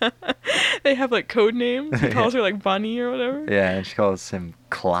 They have like code names. He calls her like Bunny or whatever. Yeah, and she calls him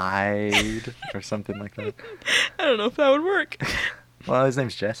Clyde or something like that. I don't know if that would work. Well, his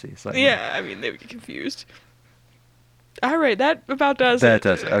name's Jesse. So Yeah, I mean, they would get confused. All right, that about does That it.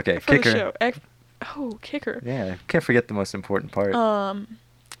 does it. Okay, for kicker. The show. Kicker. Yeah, can't forget the most important part.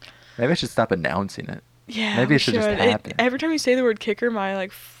 Maybe I should stop announcing it. Yeah, Maybe we it should just happen. Every time you say the word kicker, my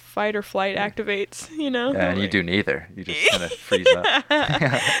like fight or flight activates. Yeah, and you Like- do neither. You just kind of freeze up.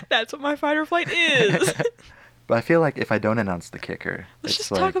 That's what my fight or flight is. But I feel like if I don't announce the kicker, Let's it's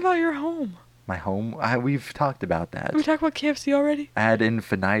just like talk about your home. my home. We've talked about that. We talked about KFC already. Ad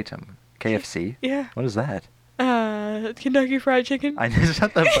infinitum. KFC? Yeah. What is that? Kentucky Fried Chicken. I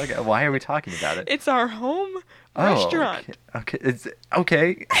shut the fuck up. Why are we talking about it? It's our home Oh, restaurant. Okay. It's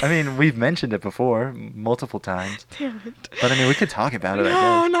okay. I mean, we've mentioned it before multiple times. Damn it. But I mean, we could talk about it. No,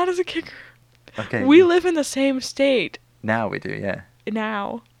 I guess. not as a kicker. Okay. We live in the same state Now we do. Yeah.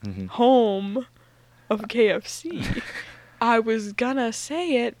 now. Hmm. Home of KFC. I was gonna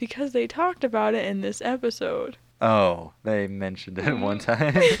say it because they talked about it in this episode. Oh, they mentioned it one Mhm.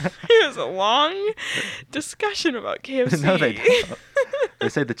 time. It was a long discussion about KFC. No, they don't. They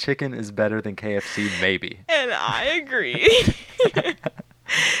say the chicken is better than KFC, maybe. And I agree.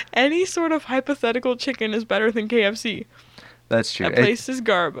 Any sort of hypothetical chicken is better than KFC. That's true. That place is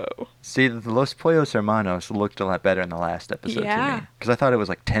Garbo. See, the Los Pollos Hermanos looked a lot better in the last episode to Yeah. me. Because I thought it was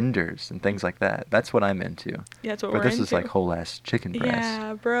like tenders and things like that. That's what I'm into. Yeah, that's what But we're this into. is like whole ass chicken breast.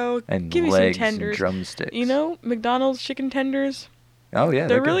 Yeah, bro. And Give me legs some tenders. and drumsticks. McDonald's chicken tenders. Oh yeah,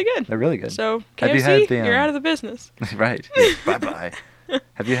 They're really good. They're really good. So Have KFC, you had the, you're out of the business. right. Bye bye.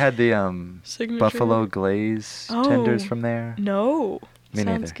 Have you had the Signature. buffalo glaze tenders Oh. from there? No. Me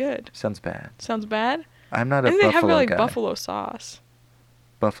Sounds neither. good. Sounds bad. Sounds bad. I'm not I a think they have buffalo like guy. buffalo sauce,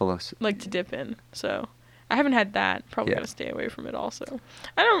 Buffalo. like to dip in. So I haven't had that. Probably Yeah. gonna stay away from it. Also,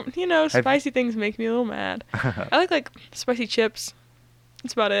 I don't. Spicy things make me a little mad. I like spicy chips.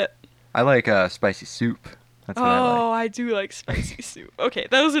 That's about it. I like spicy soup. That's what I Oh, like. I do like spicy soup. Okay,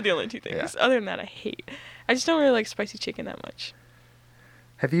 those are the only two things. Yeah. Other than that, I hate. I just don't really like spicy chicken that much.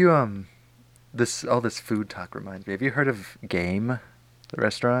 Have you all this food talk reminds me. Have you heard of Game, the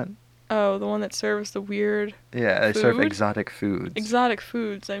restaurant? Oh, the one that serves the weird Yeah, they serve Food? exotic foods. exotic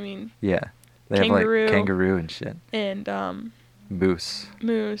foods. I mean, Yeah. They Kangaroo. have like kangaroo and shit. and Moose.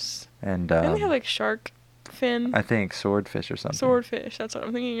 moose. And Then they have like shark fin. I think swordfish or something. Swordfish, that's what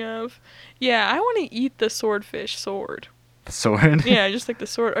I'm thinking of. Yeah, I want to eat the swordfish sword. The sword? Yeah, just like the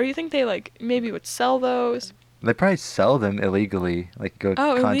sword. Or you think they like maybe would sell those? They probably sell them illegally. Like go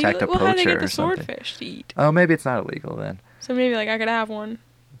Oh, contact illegal? a Well, how do they poacher get the or something. swordfish to eat? Oh, maybe it's not illegal then. So maybe like I could have one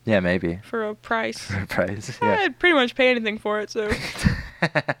Yeah, maybe. for a price. For a price. Yeah. I'd pretty much pay anything for it. So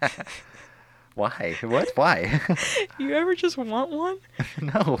Why? What? Why? you ever just want one?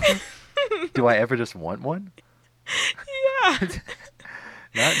 No. Do I ever just want one? Yeah.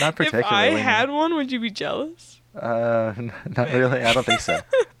 Not If particularly. I had one, would you be jealous? Not really. I don't think so.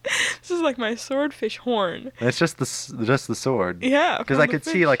 This is like my swordfish horn. It's just the sword. Yeah. Because from I the could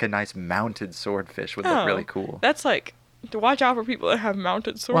see fish. like a nice mounted swordfish would look really cool. That's like to watch out for people that have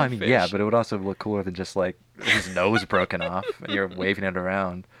mounted swordfish. Well, I mean, yeah, but it would also look cooler than just like his nose broken off and you're waving it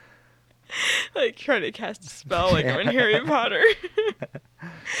around. like trying to cast a spell like I'm in Harry Potter.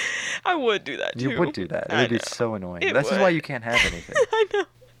 I would do that too. You would do that. It I would be know. so annoying. It This is would. why you can't have anything.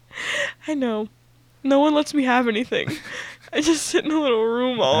 I know. No one lets me have anything. I just sit in a little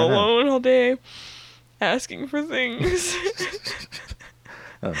room all alone all day, asking for things.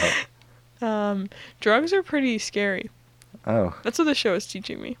 Uh-huh. Drugs are pretty scary. Oh, That's what the show is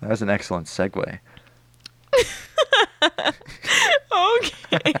teaching me. that was an excellent segue.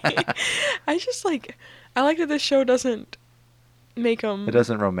 Okay. I like that this show doesn't make them. It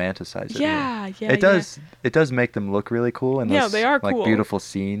doesn't romanticize it. Yeah, really. yeah. It does. It does make them look really cool, and Yeah, those, they are like cool. beautiful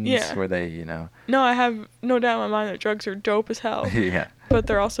scenes Yeah. where they. No, I have no doubt in my mind that drugs are dope as hell, Yeah. but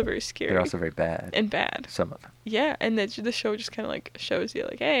they're also very scary. They're also very bad. and bad. Some of them. Yeah, and the show just kind of like shows you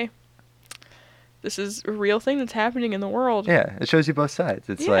like, hey, this is a real thing that's happening in the world. Yeah, it shows you both sides.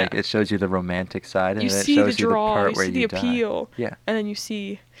 It's Yeah. like it shows you the romantic side, and You then it see the shows you the draw, part you where see the you die. appeal, Yeah. and then you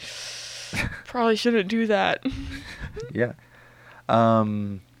see, probably shouldn't do that. Yeah.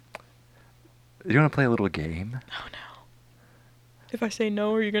 You want to play a little game? Oh no. If I say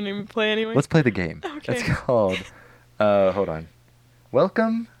no, are you gonna even play anyway? Let's play the game. Okay. It's called. Hold on.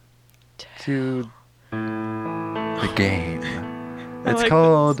 Welcome to the game. I It's like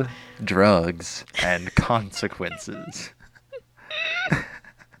called Drugs and Consequences.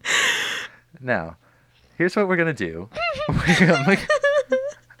 Now, here's what we're gonna do.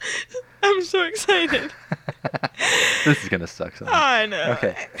 I'm so excited. This is gonna suck so much. I know.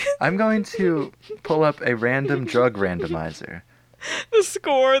 Okay, I'm going to pull up a random drug randomizer. The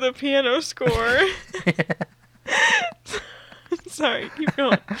score, the piano score. Sorry, keep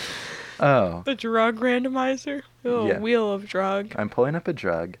going. Oh, The drug randomizer. The little Yeah. wheel of drug. I'm pulling up a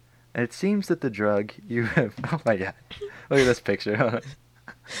drug, and it seems that the drug you have. Oh my god! Look at this picture. Hold on.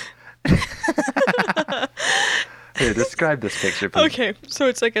 Here, describe this picture, please. Okay, so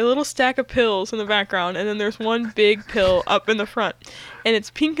it's like a little stack of pills in the background, and then there's one big pill up in the front. And it's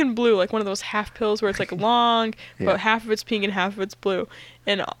pink and blue, like one of those half pills where it's like long, Yeah. but half of it's pink and half of it's blue.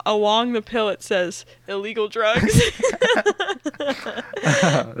 And along the pill it says illegal drugs.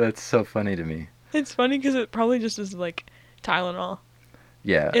 That's so funny to me. It's funny because it probably just is like Tylenol.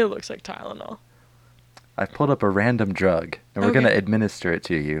 Yeah, It looks like Tylenol. I've pulled up a random drug, and we're Okay. gonna administer it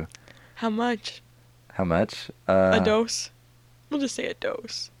to you. How much? How much? A dose? We'll just say a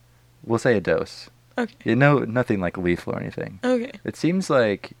dose. We'll say a dose. Okay. You know, nothing like lethal or anything. Okay. It seems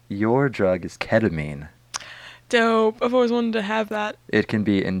like your drug is ketamine. Dope. I've always wanted to have that. It can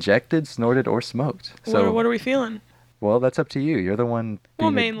be injected, snorted, or smoked. So, What are we feeling? well, that's up to you. You're the one.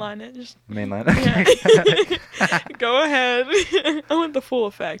 We'll being mainline it. Just Mainline. Yeah. Go ahead. I want the full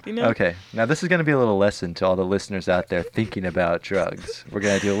effect, you know? Okay, now this is going to be a little lesson to all the listeners out there thinking about drugs. We're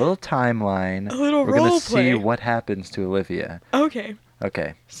going to do a little timeline. A little We're going role to play. see what happens to Olivia. Okay.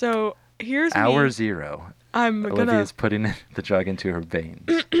 Okay, So here's hour me. 0. I'm Olivia's putting the drug into her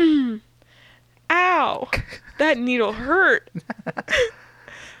veins. Ow! That needle hurt.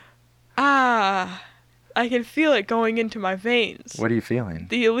 Ah. I can feel it going into my veins. What are you feeling?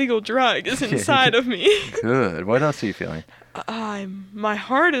 The illegal drug is inside of me. Good. What else are you feeling? My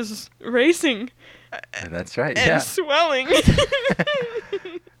heart is racing That's right. and Yeah. swelling.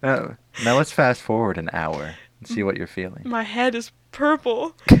 Now let's fast forward an hour and see what you're feeling. My head is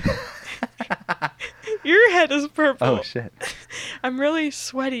purple. Your head is purple. Oh shit. I'm really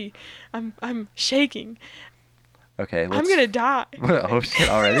sweaty. I'm shaking. Okay. I'm gonna die. Oh shit!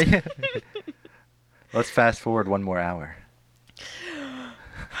 Already. Let's fast forward one more hour.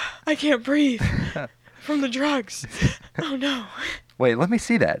 I can't breathe from the drugs. Oh no. Wait, let me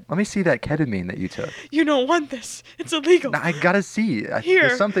see that. Let me see that ketamine that you took. You don't want this. It's illegal. No, I gotta see. Here.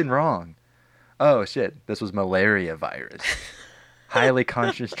 There's something wrong. Oh shit! This was malaria virus. Highly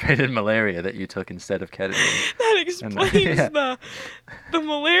concentrated malaria that you took instead of ketamine. That explains Yeah. the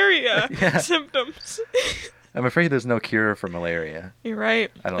malaria Yeah. symptoms. I'm afraid there's no cure for malaria. You're right.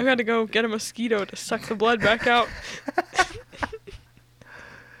 I don't- I've got to go get a mosquito to suck the blood back out.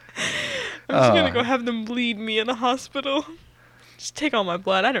 I'm just gonna Oh. go have them bleed me in the hospital. Just take all my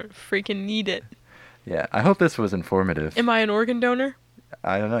blood. I don't freaking need it. Yeah, I hope this was informative. Am I an organ donor?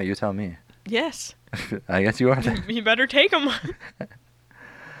 I don't know. You tell me. Yes. I guess you are. Then. You better take them.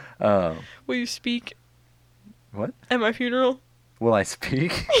 Oh. Will you speak What? at my funeral? Will I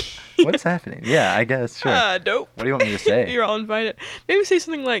speak? What is happening? Yeah, I guess. Sure. Dope. What do you want me to say? You're all invited. Maybe say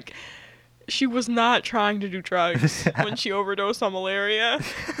something like, she was not trying to do drugs when she overdosed on malaria.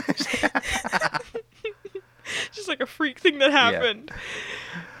 Just like a freak thing that happened.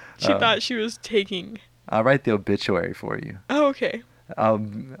 She thought she was taking. I'll write the obituary for you. Oh, okay.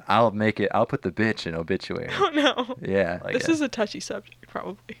 I'll make it. I'll put the bitch in obituary. Oh, no. Yeah. Like This is a touchy subject,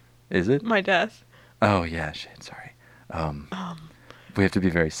 probably. Is it? My death. Oh yeah. Shit. Sorry. We have to be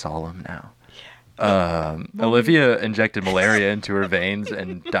very solemn now. Yeah. Olivia injected malaria into her veins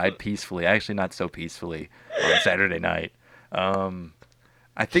and died peacefully. Actually, not so peacefully on Saturday night.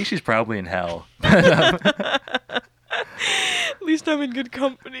 I think she's probably in hell. At least I'm in good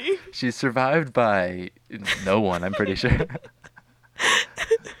company. She's survived by no one, I'm pretty sure.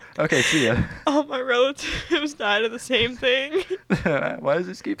 Okay, see ya. All my relatives died of the same thing. Why does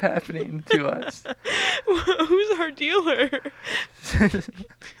this keep happening to us? Who's our dealer?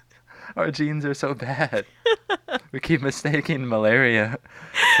 Our genes are so bad. We keep mistaking malaria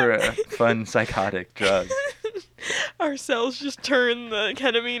for a fun psychotic drug. Our cells just turn the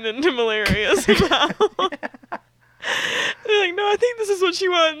ketamine into malaria somehow. They're like, no, I think this is what she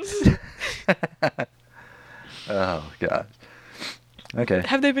wants. Oh, God. Okay.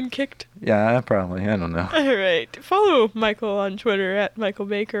 Have they been kicked? Yeah, probably. I don't know. All right. Follow Michael on Twitter at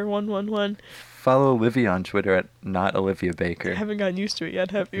MichaelBaker111. Follow Olivia on Twitter at not Olivia Baker. I haven't gotten used to it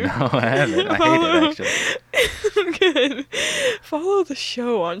yet, have you? No, I haven't. I hate it, actually. Good. Follow the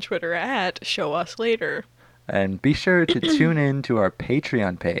show on Twitter at ShowUsLater. And be sure to tune in to our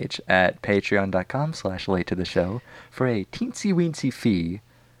Patreon page at patreon.com/latetotheshow for a teensy-weensy fee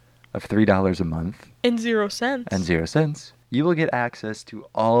of $3 a month. And 0 cents. And 0 cents. You will get access to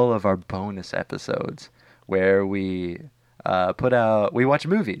all of our bonus episodes where we we watch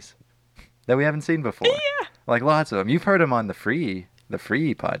movies that we haven't seen before. Yeah. Like lots of them. You've heard them on the free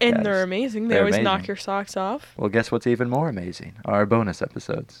podcast. And they're amazing. They They're always amazing. knock your socks off. Well, guess what's even more amazing? Our bonus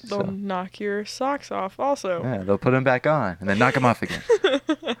episodes. They'll knock your socks off also. Yeah, they'll put them back on and then knock them off again.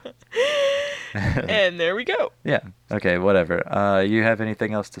 And there we go. Yeah. Okay, whatever. You have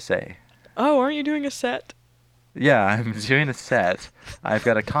anything else to say? Oh, aren't you doing a set? Yeah, I'm doing a set. I've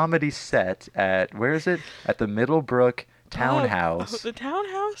got a comedy set at, where is it? At the Middlebrook Townhouse. Oh, the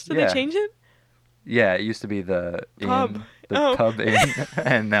Townhouse? Did Yeah. they change it? Yeah, it used to be the Pub. inn, the Oh. pub inn,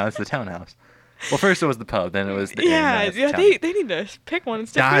 and now it's the Townhouse. Well, first it was the pub, then it was the inn. Yeah, now it's the yeah. Townhouse. They need to pick one and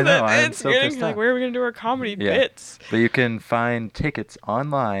stick Yeah, I with know, it. I'm It's so getting pissed like, off. where are we gonna do our comedy Yeah. bits? But you can find tickets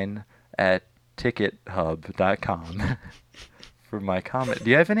online at tickethub.com for my comedy. Do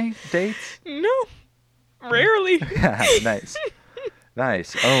you have any dates? No, rarely. Yeah, nice.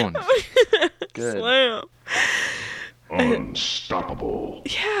 Nice. Owned. Good. Slam. Unstoppable.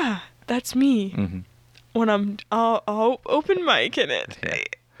 Yeah, that's me. Hmm. When I'll open mic in it. Yeah.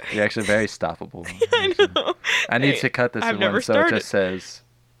 You're actually very stoppable. I know. I need Hey, to cut this I've in never one so started. it just says,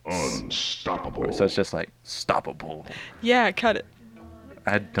 Unstoppable. so it's just like, stoppable. Yeah, cut it.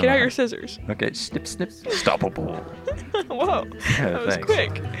 I don't Get know out how- your scissors. Okay, snip, snip, stoppable. Whoa, that was thanks.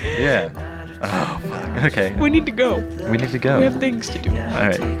 quick. Yeah. Oh, fuck. Okay. We need to go. We need to go. We have things to do. All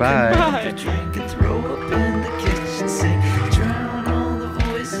right. Bye. Bye. Drink and throw up in the kitchen sink. Drown all the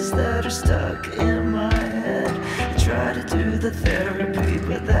voices that are stuck in my head. Try to do the therapy